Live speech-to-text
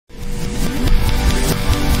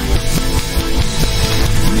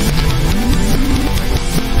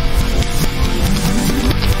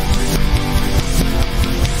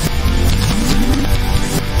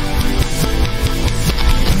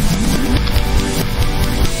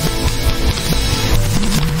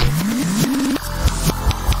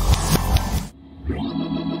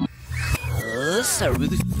start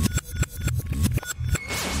with this.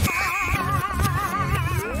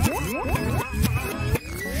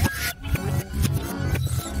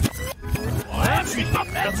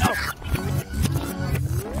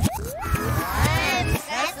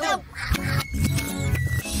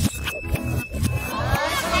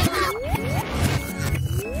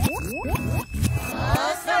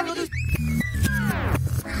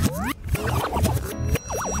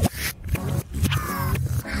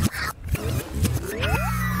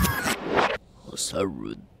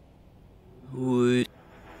 Sarud. Wait.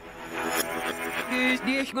 Is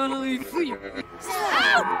this gonna leave for you?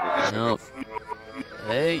 No.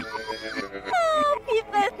 Hey. Oh,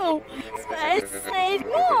 people. Space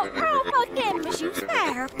more. How can we shoot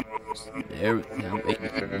there? There we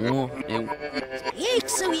go. Ik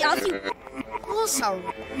zou je af. Also.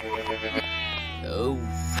 No.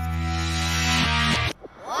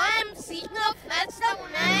 I'm seeing a fence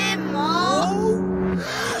name.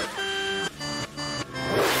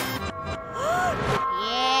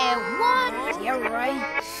 Yeah, what? You're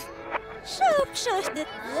right. Shut it.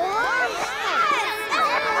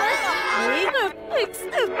 Fix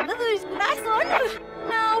the nice one.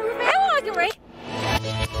 Now we're very right.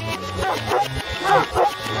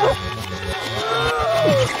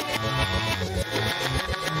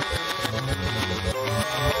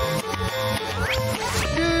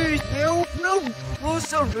 No.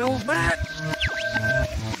 What's a real bad?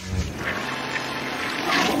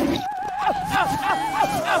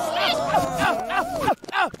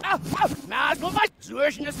 Nou, kom maar.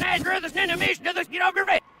 Zoals je de snijder, dat is niet een meisje, dat is niet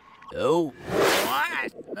over. No.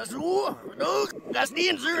 Wat? Dat is hoe? Dat is niet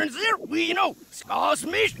een zeer, we know. Schaas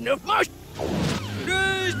mis, no flush.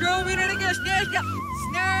 Dus, go in het again,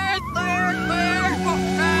 snare, clear.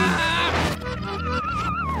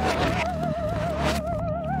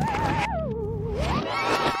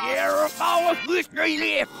 You're a power push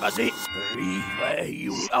relief, was it?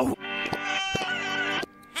 You know.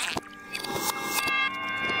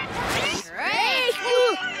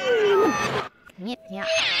 Ja.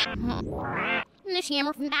 Dus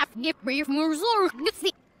jammer vandaag je brief maar zorg.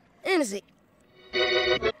 En is het.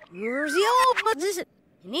 Hier is je op, wat is het?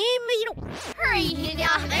 Neem me op. Hurry,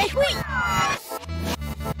 ja, wait.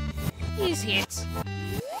 Is het?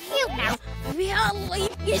 Heel nou, we alle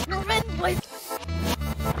is verwendelijk.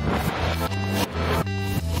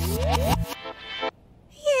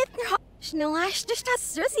 Ja, snel als de stad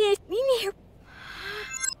zo is niet meer.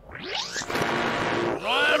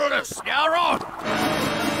 Right on the scout.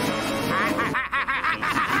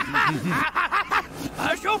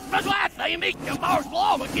 I shoot the last thing make the mouse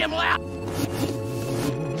blow with him out.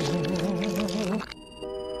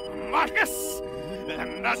 Marcus,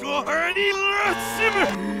 and that's what her the simmer.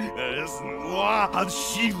 Is what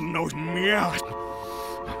she knows me out.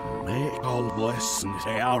 Make all the blessings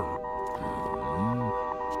out.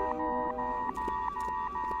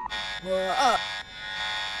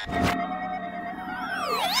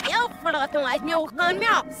 Förlåt, nu är det nog någon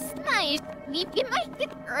med. Nej, vi blir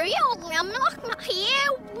mycket real. Jag måste här.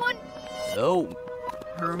 No.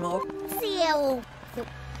 Hermo. Seal.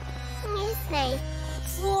 Nej.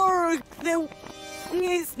 Sorry, no.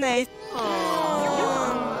 Nej.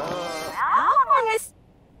 Ångest.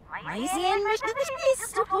 Vad är det med det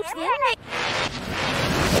så på sig?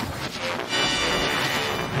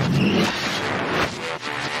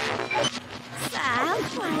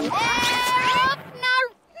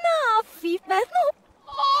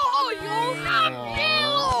 Oh, you're not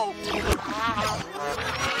real!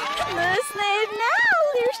 Listen now,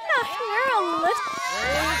 there's nothing early.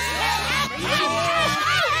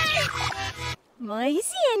 My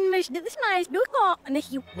sin must do this nice do got and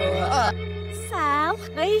if you Sal,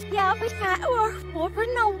 I we can't work for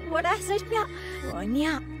no what I said ya. One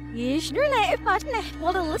ya, is your life partner,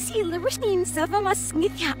 what a see the Rustine Sava must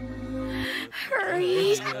snip ya.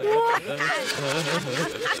 Hurry!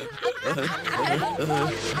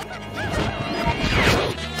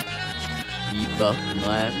 Keep up,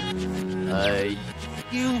 man.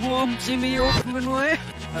 You won't see me open way.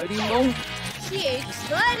 How do you know? She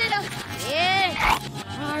excited. Yeah.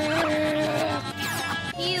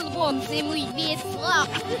 He's one thing we be slap.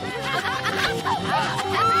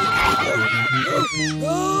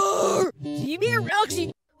 See me,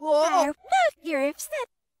 Roxy. Oh, look, you're upset.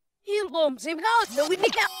 He'll bomb him house, no we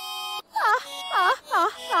pick up.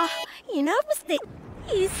 You know, mistake.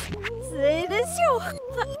 He's say this you.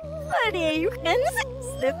 But you can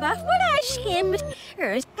step off what I came.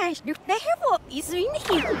 Here's cash to pay what is in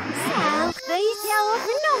here. So they yell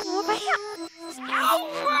over here.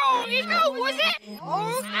 Oh, you know, was it?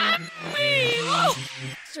 Oh, not me! Oh!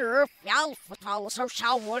 Sir, y'all for alles zo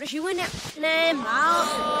zou worden, je in nee, maar.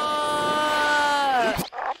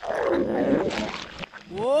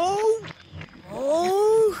 Wow.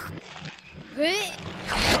 Oh.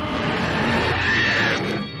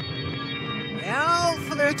 Ja,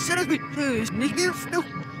 van de excitement is niet meer veel.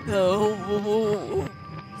 Oh.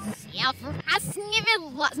 Ja, verrassingen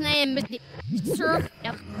wil wat nemen. Terug.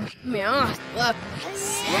 Ja, wat?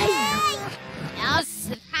 Als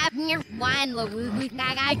het gaat meer wijn, we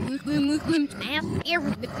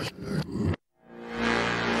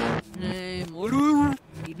Nee, moeder.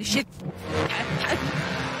 Die shit.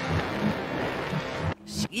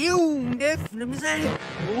 Schreeuw, even zijn.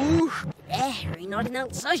 Oeh. er not an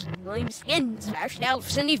outside. I'm skinned, slash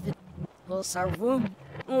elves and even. Plus our room.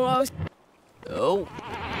 Oh. Oh.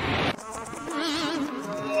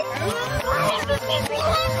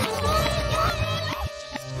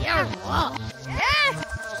 You're what?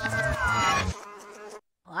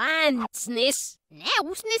 Onceness.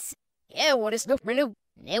 Nowsness. Yeah, what is the new?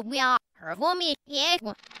 Now we are. Her for me. Yeah.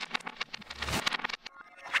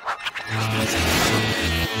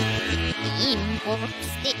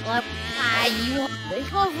 Stick up. You. They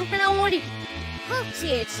call for an hour. Oh,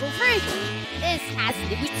 see, it's so free. This has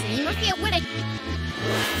to be seen or get with it.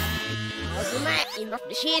 Doesn't matter enough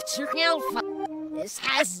the shit alpha. This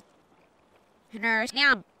has. Nurse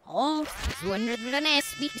now. Oh, it's wonder the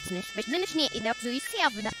nest business, but then it's not enough to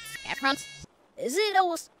yourself with that. Front. Is it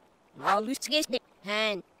always? I'll lose to get it.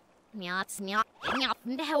 And. Meow,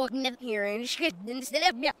 from the hell of here and shit instead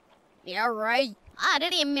of me. Yeah, right. I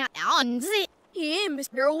didn't meow on it. Yeah,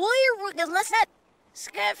 Mr. Warrior, because let's not.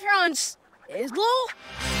 Scat France. Is low.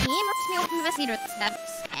 He must be open the cedar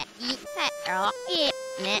steps. Eat that, or eat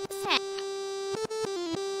net.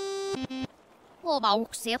 Well,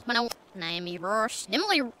 about self, man, name me rush,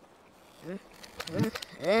 nimly.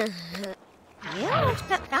 Ja,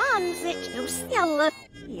 dan zit je stil.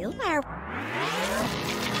 Heel erg.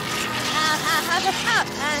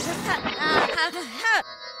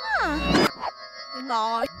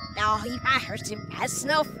 No, he hurt him as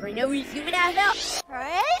enough for no you would have help.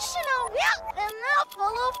 Rational, yeah, and not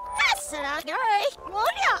full of passing. Okay,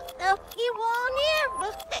 well, yeah, he won't hear.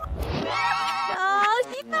 Oh,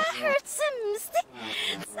 he hurts him.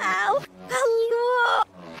 So, hello.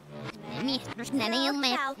 There's none of me.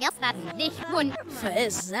 Yes, that's this one.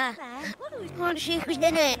 Fizz. What is she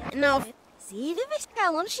doing it? No. See the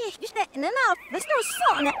viscal on she is getting enough. There's no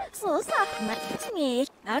song. So, it's me.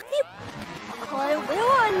 Okay. I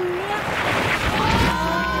will.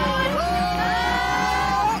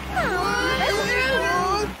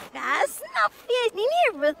 That's not fit in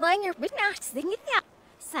here with Langer, but not singing it out.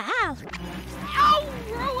 Sal. Oh,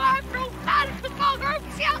 I'm no bad at the bugger.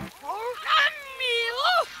 Yeah.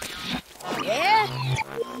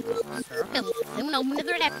 I'm no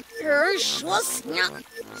mother that Hirsch was not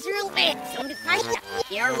zero bad. So the time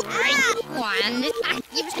you're right. One, I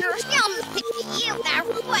give her some you that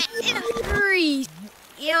wet in a tree.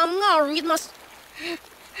 Yeah, I'm not read must.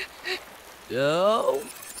 No.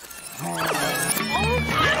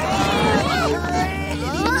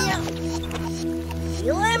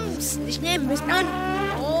 Limbs, this name is done.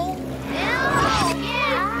 Oh, yeah.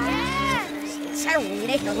 It's a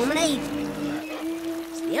really lemonade.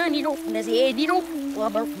 Yeah, you know, there's a you know, well,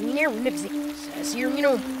 about me there, Nipsey. Says here, you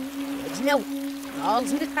know, it's no,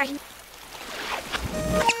 all's in the fight.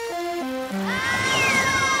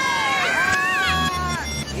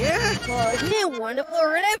 Yeah. No wonderful,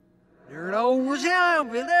 right? There always am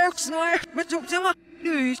with their snark, but took to my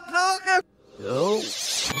news talker. No.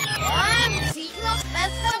 I'm seeing up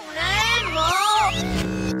as the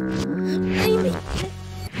name.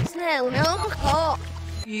 Snell, no, call.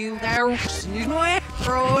 You there, see my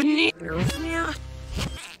crony. There's not.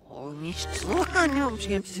 Only so I know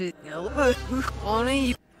Jim sit there, but who's on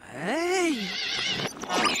a hey.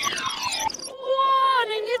 What?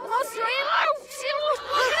 And it must be low. See what's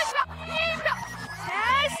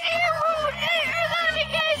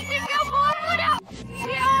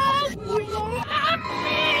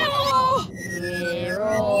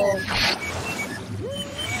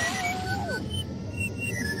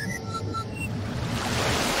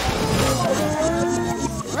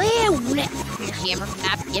Hammer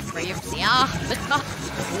snap gift for yourself. This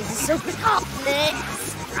is super top.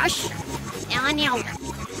 Let's rush. Now.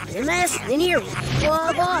 The last in here. Oh,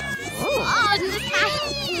 this guy.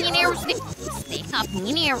 You know, stick up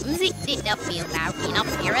in here. Stick up here. Now, up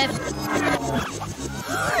here.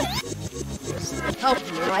 Oh,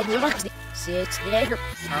 you're right. Look. Sit there.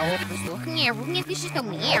 Oh, just looking here. We're going to just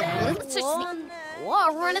come here. Let's just.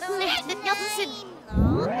 Whoa, run it in the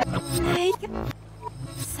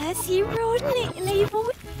Says he rode in the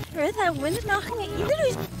Rydda wynd noch yn iddyn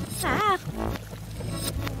nhw sach.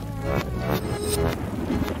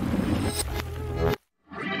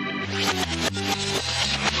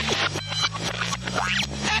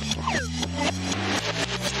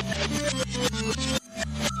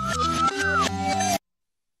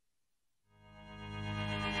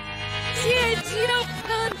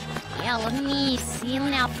 Ela me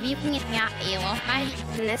ensina a viver ela vai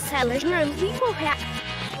nessa luz não vivo já.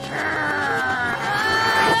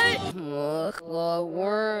 Don't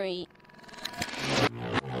worry.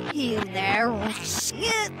 You there,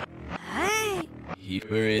 shit. Hey.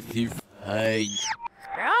 Hey.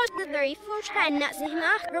 Roos de drie voorschijn naar zich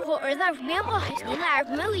naar voor dat wel is niet naar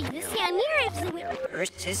Millie. Dus ja, niet even.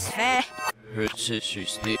 First is fair. Hurts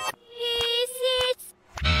is dit. Is it?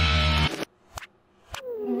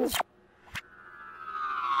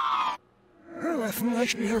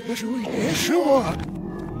 Vielleicht mehr beschwingt es schon.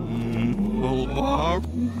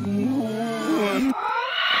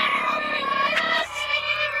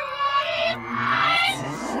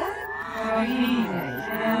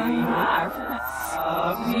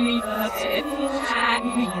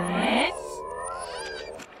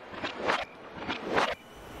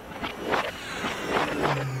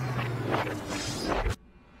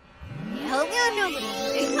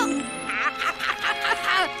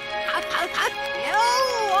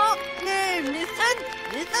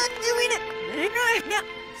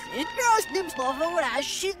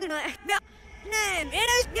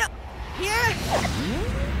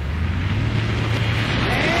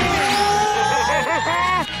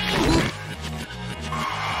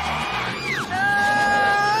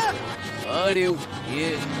 Valeu,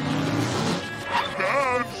 yeah.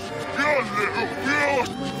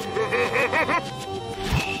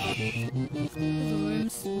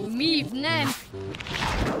 Me, nem.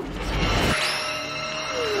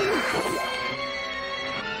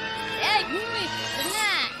 Hey, me,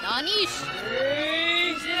 nah, Danish.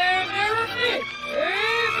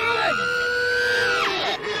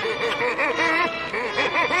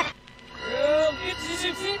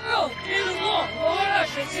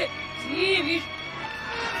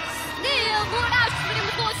 Snäll, går out för dem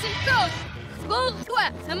på sin kurs. Skål,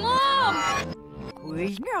 tamam.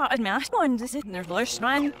 Ja, het meest man, ze zitten er los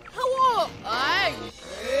man. Hallå, nej.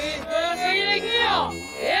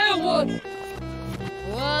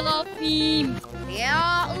 Walla fin.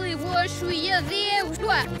 Ja, det var så jag det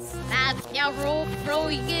så. Att jag rå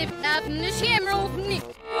frågor att nu kommer upp ni.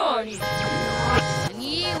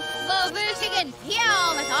 Ni var väl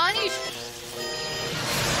ja, men Danish.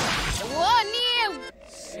 What new?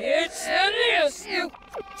 It's serious.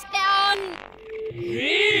 Stand.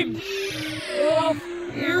 Him.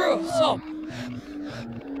 Hero some.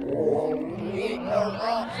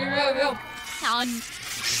 Stand.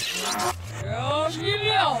 Ja,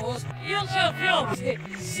 genialt. Heel zelf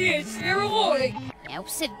It's rewarding. Now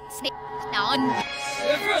sit. Stand.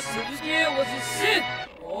 The first of this year was a sin.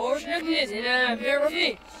 Or is in a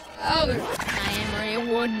very other. I am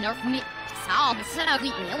really wonderful me. Sao sẽ là bị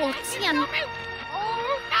nhiều tiền.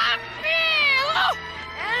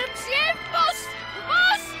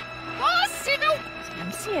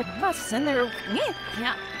 I'm seeing bus in there.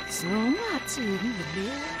 Yeah. So much in the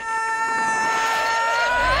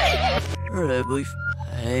Really?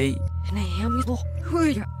 Hey. And I am the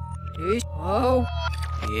who oh.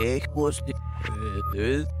 Yeah, what's the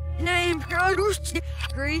And I am produced.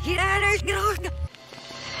 Great out.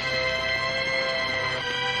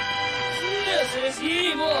 This is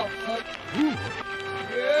evil.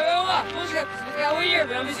 Ja, nu ska vi göra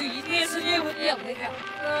det med så det så det var det.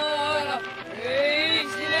 Hej,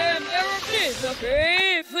 det är precis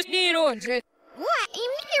okej. För ni då inte. What?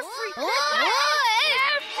 I'm here for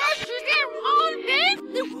first is there on bed?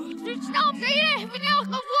 Stop there. Even now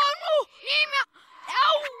go for no. Nima.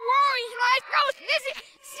 Oh, worry. Like cross this.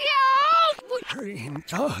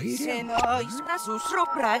 Sen ska så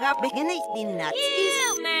sropraga beginning din natt.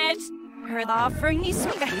 Yeah, Matt. Her the offering is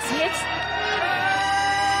guys.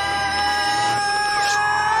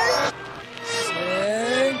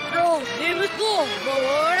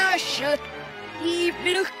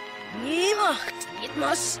 It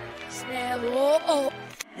must snälla.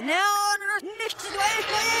 Now next way.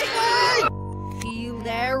 Feel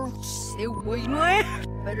there, still waiting.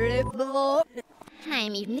 Better live below.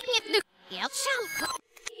 I'm even if the yourself.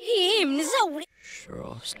 Him so.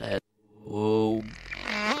 Sure, that. Whoa.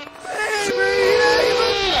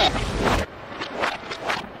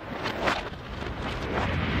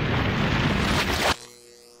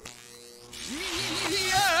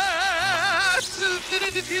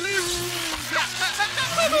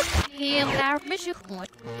 heel daar bezocht.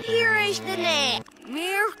 Hier is de nek.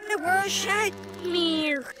 Meer de worship.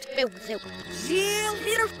 Meer. Ziel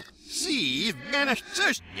weer. Zie, ben ik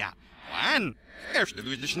zus. Ja, en. Eerst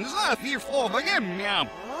de dus een zaad hier voor hem, ja.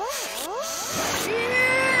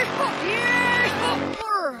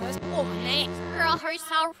 Oh nee, girl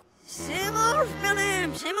herself. Simmer,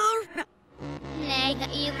 Willem, simmer. Nee, dat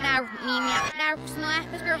heel daar niet meer. Daar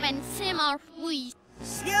snapt er van simmer. Oei.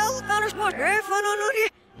 Stil, alles wat er van onder je.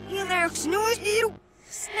 Heel erg snoes hier.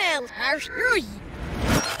 Snel, haar groei.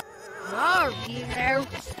 Maar heel erg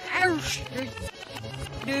ernstig.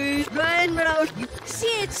 Dus blind without you.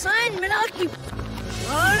 See it, sign without you.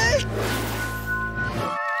 Alles.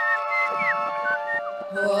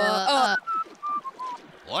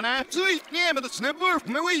 Ona, zie, ja, maar dat snipper,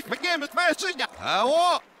 mijn wief, mijn game, het meisje, ja. Hou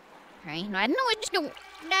op. Hey, nou, nooit eens doen.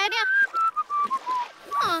 Daar, ja.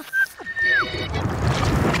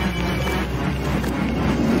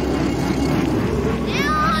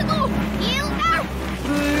 Ja, go. Heel daar.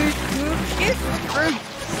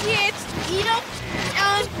 Shit, hier op.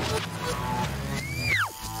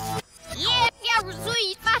 Yep, ja,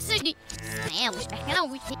 zoiets vast niet. Snel, is weg en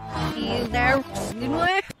ooit. Heel daar.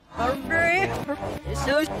 Snel. Hardere.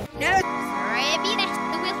 Zo snel. Heb je recht,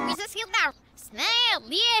 de wil is heel daar. Snel,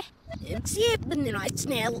 ja. Ik zie het niet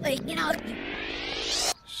snel. Ik ben al.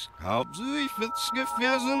 Schap, zie, het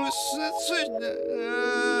schifjazen was het zus.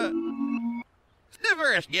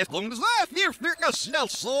 Snipper is niet lang de zaad hier, vuur snel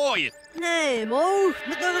zooien. Nee, mo.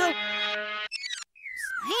 Met de wel.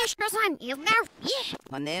 Hey, Strazan, heel daar. Ja.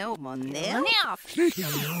 Manel. Nou.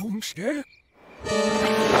 Jongste.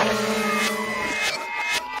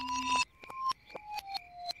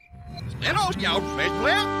 En als jou weet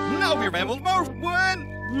wel, nou weer bij ons boven.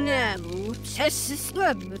 Nou, zes is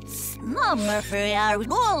goed. Mamma för jag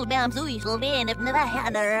går med så i så benet när det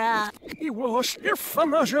händer. Ik was er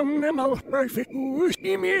van als een nemel perfect.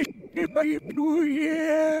 Niet meer. Ik ben je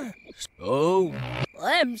bloeien. Oh,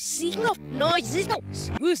 I'm seeing of noises.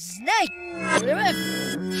 Who's snake?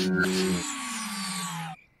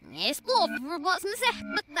 Yes, go for what's in the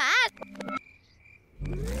but that.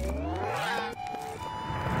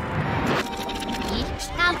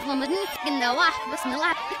 Staat van me niet in de wacht, was me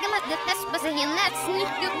laat pikkelen, de test was een net niet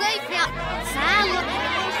gebleven, ja. Samen.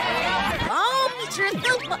 Oh, niet zo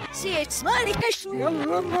dope. Zie het, smiley fish.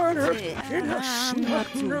 Jelle maar. In de smak.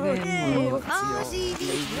 Oh, zie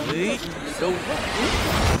die. wait, so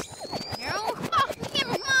Oh, fuck him,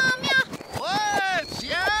 mom, ja. Wat?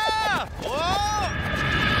 Ja! Oh!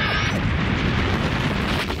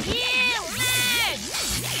 Heel red.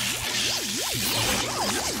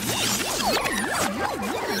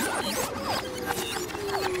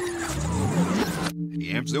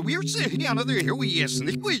 Ja, zo weer zeg je aan het hier, hoe is het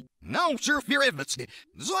niet? Nou, surf weer even.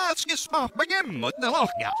 Zo als je smaak bij hem met de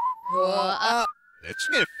lach, ja. Het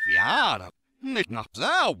schip, ja, dat niet nog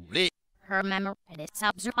zo. Remember, it is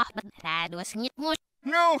observed, but that was niet mooi.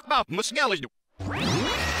 Nou, pap, moet snel eens doen.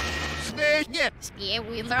 Steek je. Ja,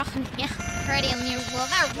 we lachen, ja. Ready on you, well,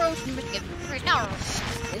 that roast me with for now.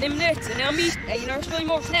 En hem net, en dan niet. En je nou speel je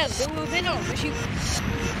maar snel. Doen we binnen, dus je...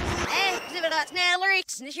 Ze willen dat sneller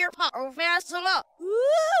iets. Dus hier pak over mij zo lang.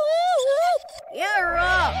 Ja,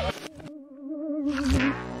 raar.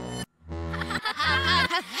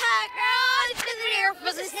 Girl, it's here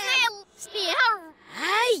for the snail. Snail.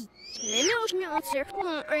 Hey. Nu is nu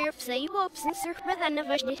cirkel er say op zijn surfer dan de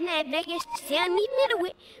was niet net dat is zijn niet meer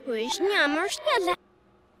de hoe is jammer stellen.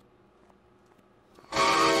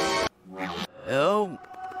 oh,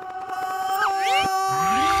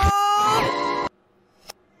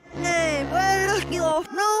 Nee, wel, je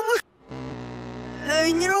afnomen.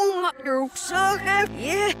 En je roem er ook zo uit.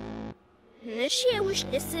 Ja. She was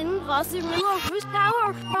this in was in the office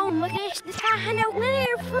tower from the guest is hanging out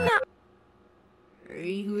there from that.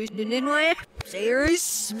 Hoe is de nu?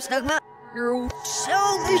 Serieus? Stak maar. You're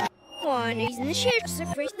so this. One is in the shirt so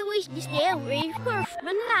first the wish this day we first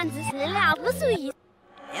when lands is the loud was sweet.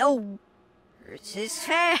 Oh. Het is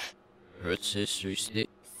ver. her sister stick.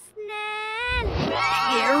 Snell.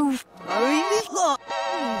 Here, I look.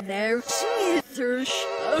 There's Smithers.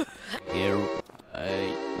 Here,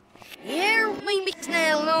 I Here, we be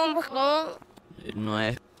snel number one. didn't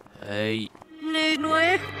I Need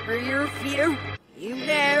way for your feet. You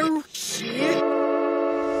know, shit.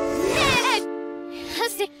 Ned.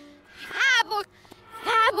 Hussy. Fabot.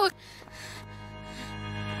 Fabot.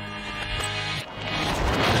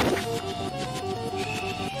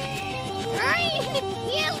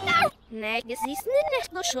 Nej, det är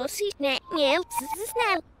snällt och så sitt nej, hjälp så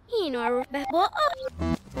snäll. Hinner bäbba.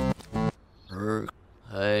 her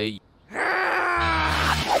I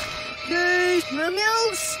There's my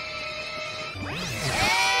mouse.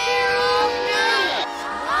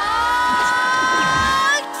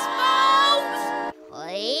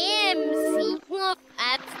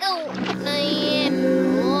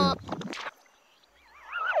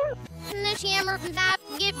 the shammer from that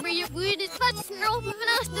get for your wood is much snow for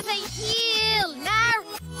us to say heel now.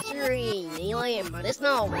 Three, Neil, but it's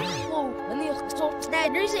no. Oh, and the stop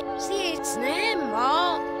standards, see it's them,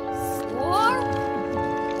 oh. War.